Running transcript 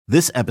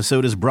This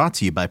episode is brought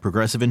to you by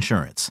Progressive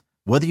Insurance.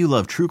 Whether you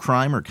love true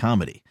crime or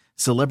comedy,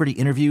 celebrity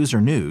interviews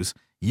or news,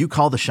 you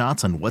call the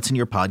shots on what's in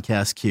your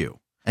podcast queue.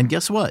 And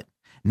guess what?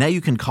 Now you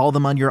can call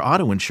them on your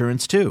auto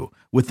insurance too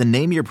with the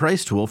Name Your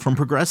Price tool from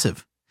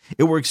Progressive.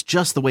 It works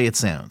just the way it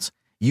sounds.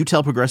 You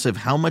tell Progressive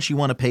how much you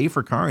want to pay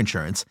for car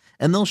insurance,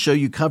 and they'll show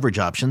you coverage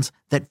options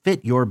that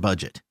fit your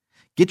budget.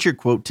 Get your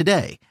quote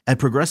today at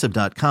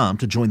Progressive.com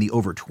to join the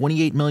over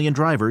 28 million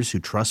drivers who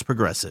trust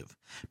Progressive.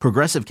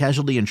 Progressive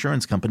Casualty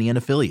Insurance Company and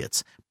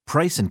Affiliates.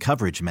 Price and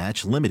coverage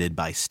match limited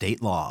by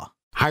state law.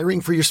 Hiring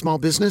for your small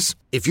business?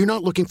 If you're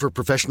not looking for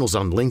professionals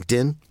on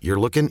LinkedIn, you're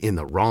looking in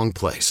the wrong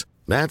place.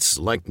 That's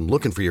like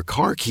looking for your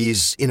car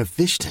keys in a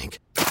fish tank.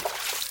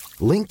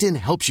 LinkedIn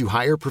helps you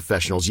hire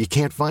professionals you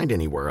can't find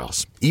anywhere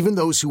else, even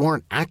those who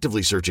aren't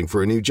actively searching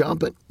for a new job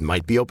but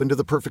might be open to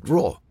the perfect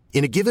role.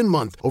 In a given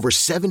month, over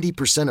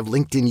 70% of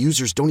LinkedIn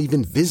users don't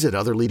even visit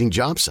other leading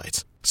job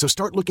sites. So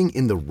start looking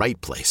in the right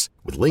place.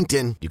 With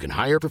LinkedIn, you can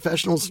hire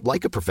professionals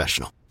like a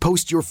professional.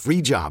 Post your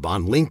free job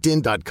on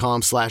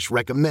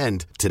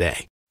linkedin.com/recommend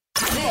today.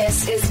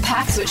 This is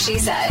Pax What She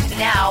Said.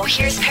 Now,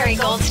 here's Perry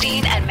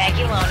Goldstein and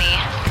Maggie Loney.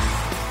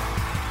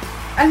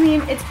 I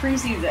mean, it's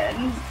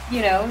preseason,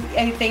 you know.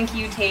 I think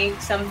you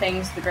take some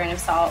things with a grain of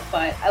salt,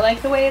 but I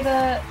like the way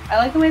the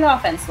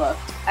offense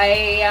looked.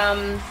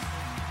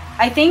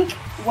 I think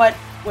what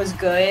was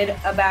good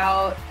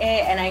about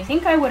it, and I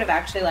think I would have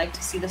actually liked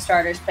to see the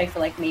starters play for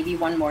like maybe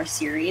one more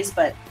series,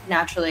 but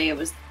naturally it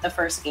was the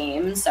first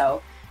game,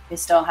 so they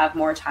still have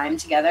more time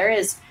together,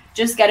 is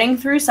just getting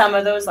through some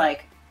of those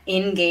like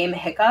in-game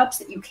hiccups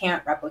that you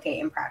can't replicate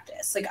in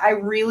practice. Like, I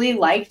really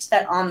liked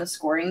that on the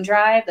scoring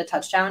drive, the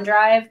touchdown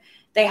drive,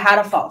 they had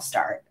a false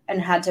start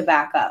and had to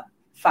back up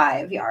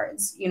 5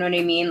 yards. You know what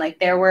I mean? Like,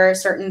 there were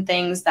certain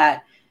things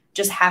that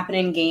just happen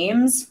in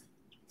games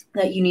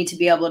that you need to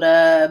be able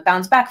to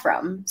bounce back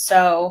from.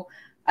 So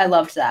I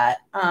loved that.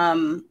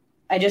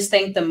 I just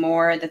think the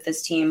more that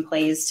this team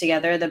plays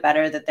together, the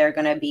better that they're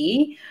going to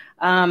be.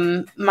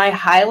 My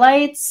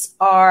highlights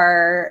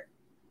are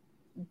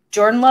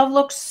Jordan Love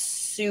looks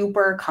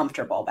super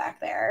comfortable back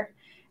there.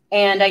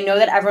 And I know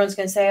that everyone's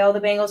going to say, oh, the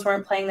Bengals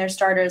weren't playing their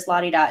starters,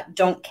 la-di-da.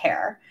 Don't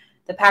care.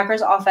 The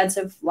Packers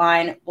offensive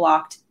line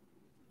blocked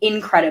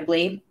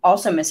incredibly,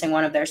 also missing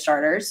one of their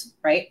starters,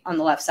 right, on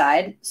the left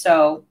side.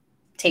 So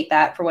take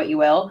that for what you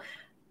will.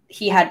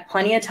 He had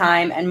plenty of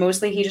time, and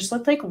mostly he just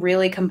looked like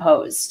really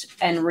composed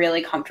and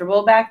really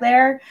comfortable back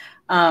there.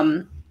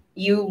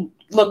 You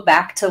look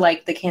back to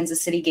like the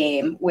Kansas City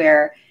game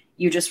where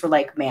you just were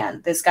like,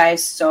 man, this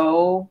guy's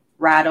so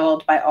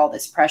rattled by all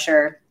this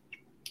pressure.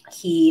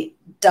 He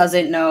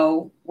doesn't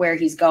know where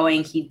he's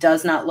going. He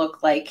does not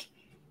look like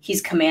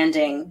he's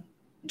commanding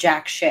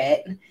jack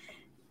shit.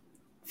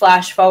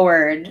 Flash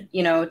forward,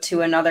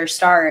 to another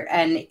start,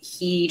 and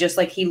he just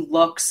like, he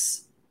looks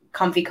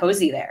comfy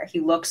cozy there.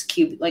 He looks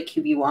like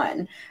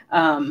QB1.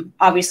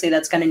 Obviously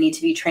that's going to need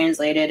to be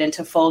translated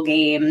into full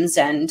games,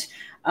 and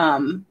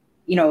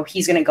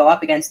he's going to go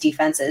up against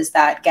defenses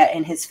that get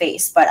in his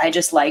face, but I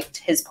just liked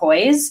his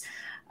poise.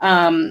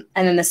 And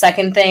then the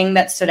second thing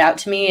that stood out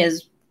to me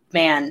is,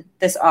 man,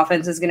 this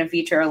offense is going to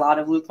feature a lot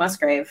of Luke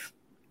Musgrave.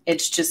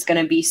 It's just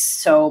going to be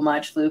so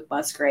much Luke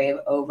Musgrave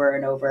over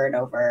and over and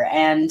over.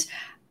 And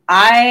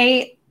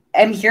I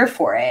am here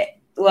for it.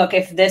 Look,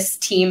 if this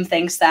team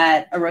thinks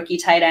that a rookie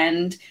tight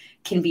end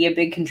can be a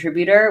big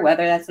contributor,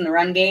 whether that's in the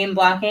run game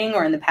blocking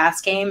or in the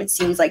pass game, it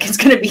seems like it's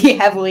going to be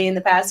heavily in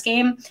the pass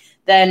game,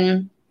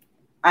 then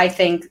I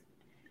think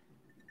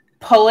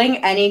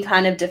pulling any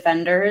kind of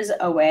defenders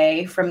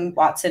away from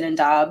Watson and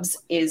Dobbs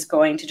is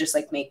going to just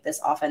like make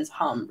this offense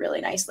hum really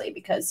nicely,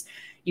 because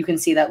you can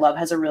see that Love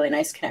has a really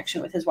nice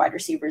connection with his wide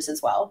receivers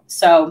as well.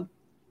 So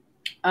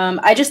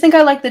I just think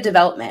I like the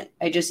development.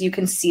 You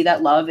can see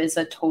that Love is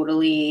a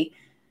totally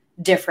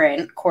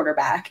different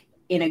quarterback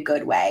in a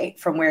good way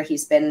from where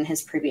he's been in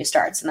his previous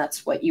starts. And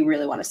that's what you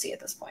really want to see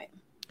at this point.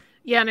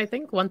 Yeah. And I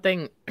think one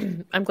thing,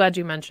 I'm glad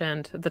you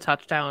mentioned the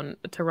touchdown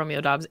to Romeo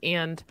Doubs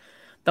and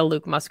the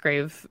Luke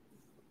Musgrave,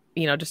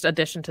 just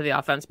addition to the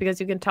offense, because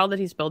you can tell that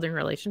he's building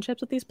relationships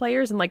with these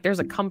players. And like, there's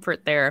a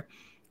comfort there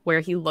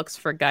where he looks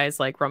for guys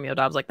like Romeo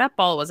Doubs. Like, that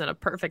ball was in a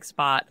perfect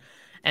spot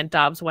and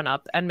Dobbs went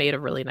up and made a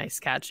really nice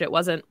catch. It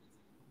wasn't,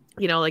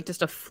 like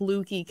just a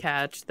fluky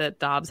catch that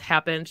Dobbs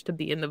happened to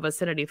be in the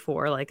vicinity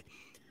for. Like,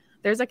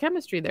 there's a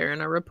chemistry there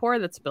and a rapport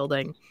that's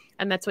building.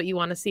 And that's what you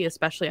want to see,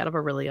 especially out of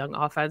a really young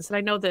offense. And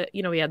I know that,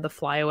 we had the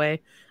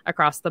flyaway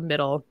across the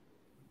middle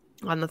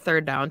on the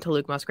third down to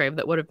Luke Musgrave.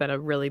 That would have been a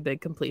really big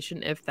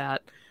completion if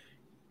that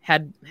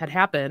had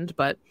happened.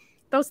 But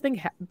those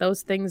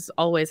things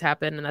always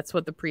happen. And that's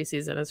what the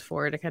preseason is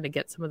for, to kind of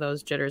get some of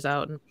those jitters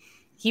out. And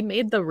he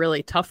made the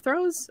really tough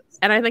throws.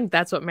 And I think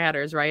that's what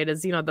matters, right?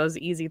 Is, those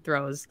easy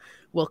throws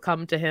will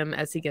come to him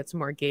as he gets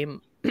more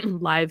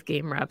live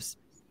game reps.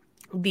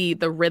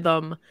 The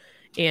rhythm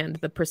and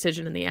the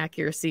precision and the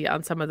accuracy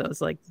on some of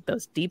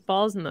those deep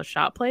balls and those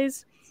shot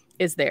plays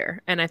is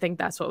there. And I think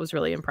that's what was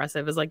really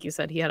impressive, is like you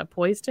said, he had a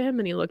poise to him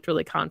and he looked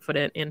really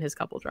confident in his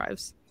couple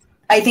drives.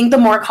 I think the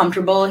more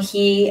comfortable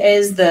he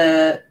is,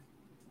 the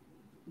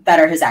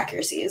better his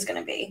accuracy is going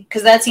to be.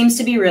 Because that seems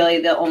to be really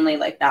the only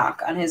like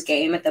knock on his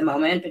game at the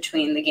moment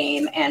between the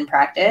game and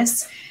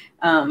practice.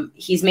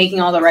 He's making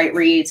all the right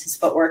reads. His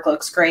footwork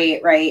looks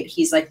great, right?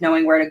 He's like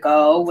knowing where to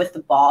go with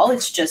the ball.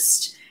 It's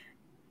just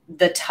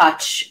the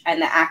touch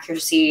and the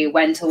accuracy,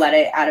 when to let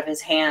it out of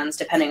his hands,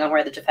 depending on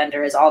where the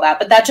defender is, all that.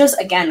 But that just,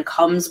 again,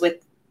 comes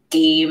with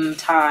game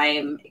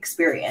time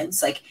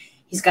experience. Like,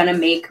 he's going to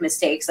make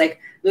mistakes.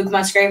 Like, Luke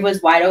Musgrave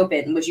was wide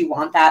open. Would you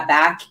want that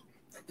back?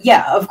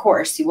 Yeah, of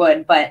course you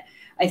would. But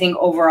I think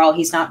overall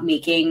he's not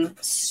making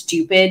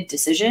stupid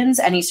decisions,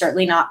 and he's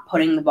certainly not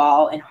putting the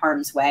ball in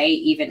harm's way,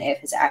 even if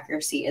his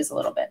accuracy is a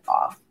little bit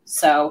off.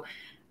 So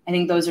I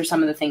think those are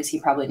some of the things he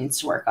probably needs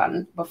to work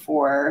on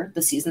before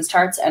the season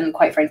starts. And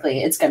quite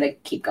frankly, it's going to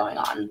keep going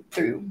on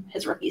through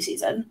his rookie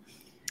season.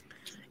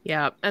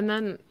 Yeah. And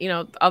then,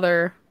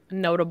 other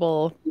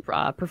notable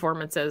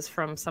performances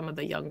from some of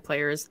the young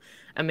players.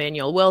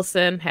 Emmanuel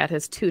Wilson had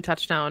his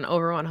 2-touchdown,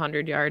 over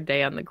 100-yard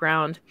day on the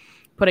ground,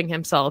 putting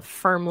himself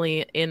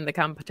firmly in the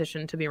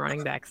competition to be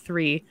running back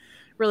 3.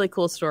 Really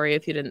cool story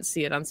if you didn't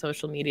see it on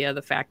social media.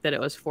 The fact that it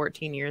was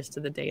 14 years to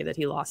the day that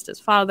he lost his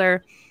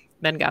father,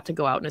 then got to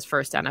go out in his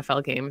first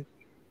NFL game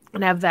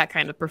and have that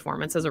kind of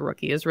performance as a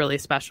rookie is really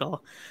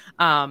special.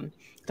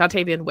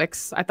 Dontavian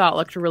Wicks, I thought,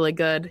 looked really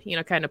good,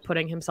 kind of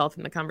putting himself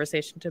in the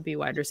conversation to be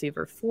wide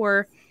receiver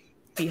 4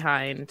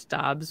 behind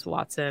Dobbs,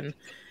 Watson,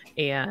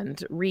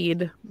 and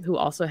Reed, who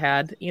also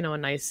had, a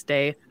nice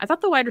day. I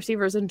thought the wide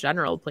receivers in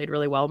general played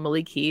really well.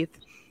 Malik Heath,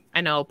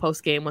 I know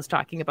post-game was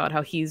talking about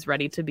how he's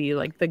ready to be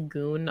like the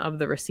goon of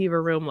the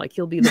receiver room. Like,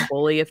 he'll be the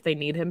bully if they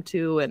need him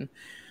to. And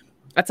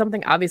that's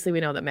something obviously we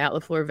know that Matt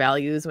LaFleur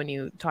values when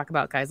you talk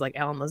about guys like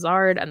Alan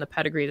Lazard and the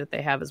pedigree that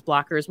they have as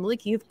blockers.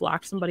 Malik Heath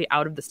blocked somebody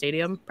out of the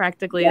stadium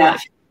practically. Yeah.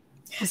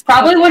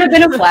 Probably would have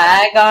been a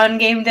flag on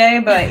game day,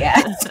 but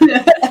yeah.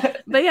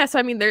 But yeah, so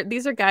I mean,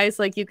 these are guys,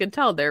 like, you can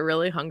tell they're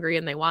really hungry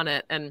and they want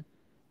it. And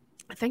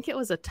I think it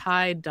was a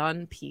Ty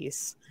Dunn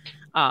piece,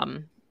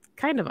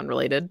 kind of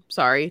unrelated,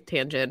 sorry,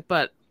 tangent,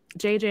 but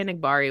JJ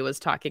Nigbari was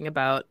talking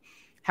about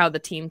how the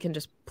team can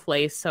just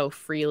play so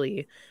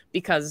freely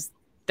because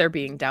they're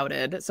being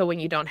doubted. So when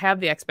you don't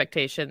have the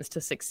expectations to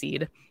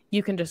succeed,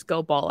 you can just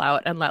go ball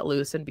out and let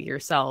loose and be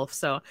yourself.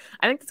 So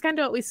I think that's kind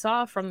of what we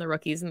saw from the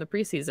rookies in the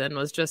preseason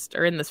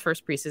or in this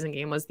first preseason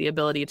game, was the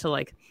ability to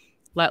like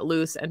let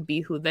loose and be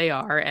who they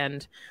are.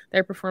 And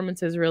their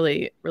performances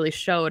really, really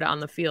showed on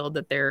the field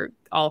that they're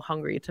all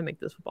hungry to make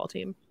this football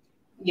team.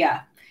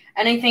 Yeah.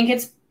 And I think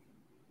it's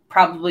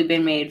probably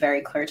been made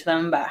very clear to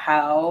them about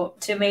how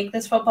to make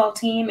this football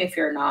team if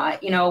you're not,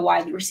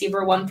 wide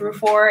receiver 1 through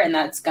 4, and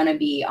that's going to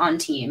be on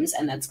teams,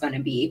 and that's going to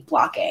be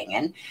blocking,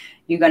 and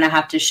you're going to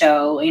have to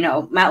show,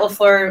 Matt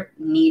LaFleur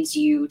needs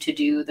you to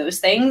do those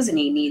things, and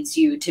he needs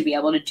you to be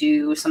able to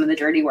do some of the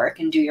dirty work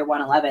and do your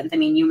 111th. I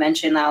mean, you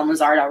mentioned Alan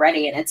Lazard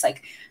already, and it's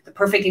like the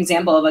perfect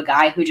example of a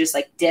guy who just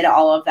like did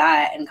all of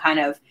that and kind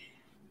of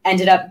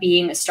ended up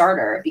being a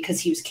starter because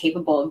he was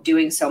capable of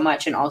doing so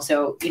much, and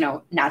also,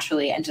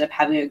 naturally ended up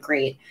having a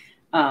great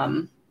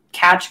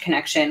catch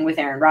connection with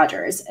Aaron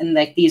Rodgers. And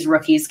like, these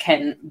rookies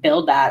can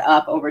build that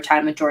up over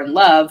time with Jordan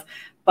Love,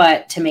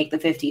 but to make the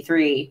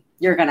 53,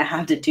 you're going to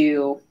have to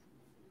do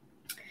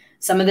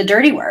some of the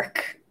dirty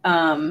work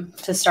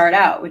to start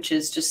out, which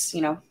is just,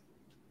 the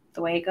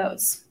way it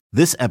goes.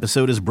 This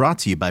episode is brought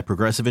to you by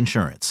Progressive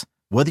Insurance.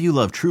 Whether you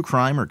love true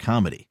crime or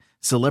comedy,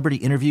 celebrity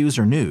interviews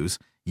or news,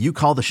 you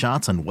call the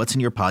shots on what's in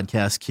your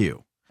podcast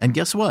queue. And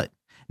guess what?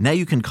 Now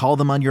you can call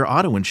them on your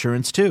auto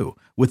insurance too,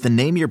 with the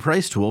Name Your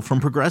Price tool from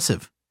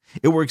Progressive.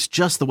 It works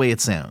just the way it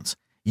sounds.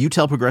 You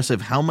tell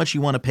Progressive how much you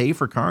want to pay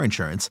for car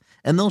insurance,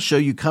 and they'll show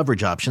you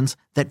coverage options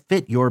that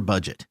fit your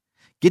budget.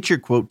 Get your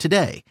quote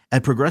today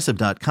at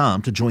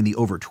Progressive.com to join the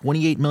over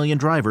 28 million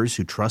drivers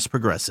who trust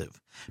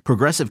Progressive.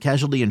 Progressive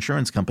Casualty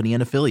Insurance Company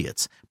and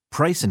Affiliates.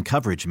 Price and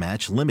coverage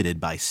match limited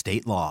by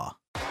state law.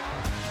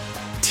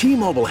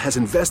 T-Mobile has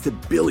invested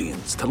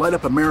billions to light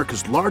up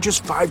America's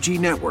largest 5G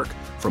network,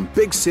 from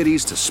big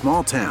cities to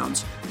small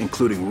towns,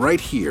 including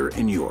right here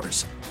in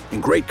yours.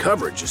 And great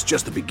coverage is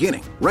just the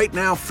beginning. Right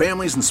now,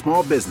 families and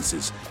small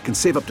businesses can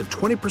save up to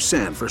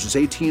 20% versus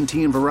AT&T and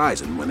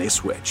Verizon when they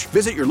switch.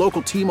 Visit your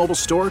local T-Mobile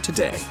store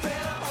today.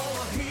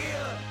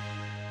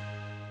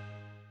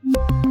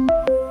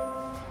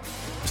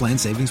 Plan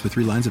savings with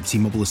 3 lines of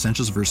T-Mobile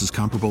Essentials versus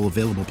comparable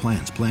available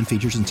plans. Plan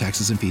features and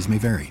taxes and fees may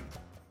vary.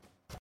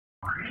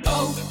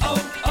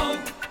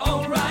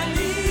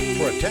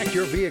 Protect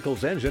your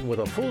vehicle's engine with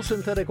a full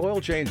synthetic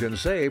oil change and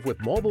save with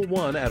Mobil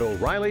 1 at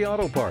O'Reilly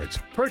Auto Parts.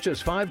 Purchase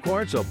 5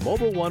 quarts of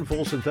Mobil 1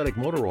 full synthetic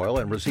motor oil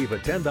and receive a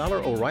 $10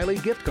 O'Reilly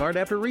gift card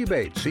after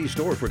rebate. See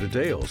store for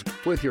details.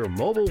 With your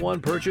Mobil 1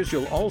 purchase,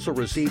 you'll also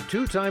receive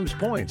 2 times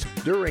points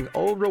during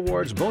O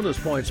Rewards Bonus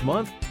Points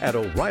Month at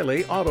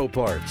O'Reilly Auto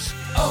Parts.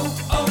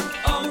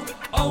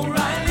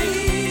 O'Reilly.